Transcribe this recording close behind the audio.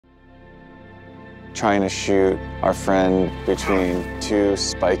trying to shoot our friend between two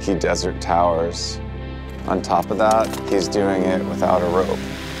spiky desert towers. On top of that, he's doing it without a rope,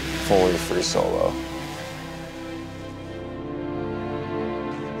 fully free solo.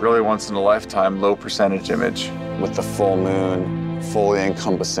 Really once in a lifetime, low percentage image with the full moon fully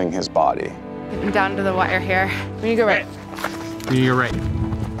encompassing his body. Getting down to the wire here. We need to go right. We need to go right.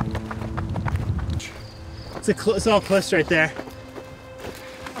 It's all close right there.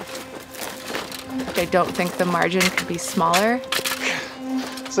 I don't think the margin could be smaller.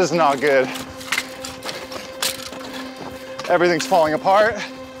 This is not good. Everything's falling apart.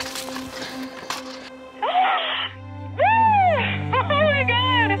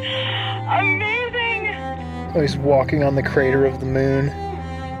 Oh, he's walking on the crater of the moon.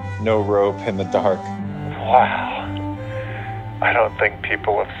 No rope in the dark. Wow. I don't think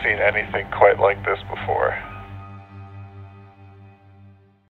people have seen anything quite like this before.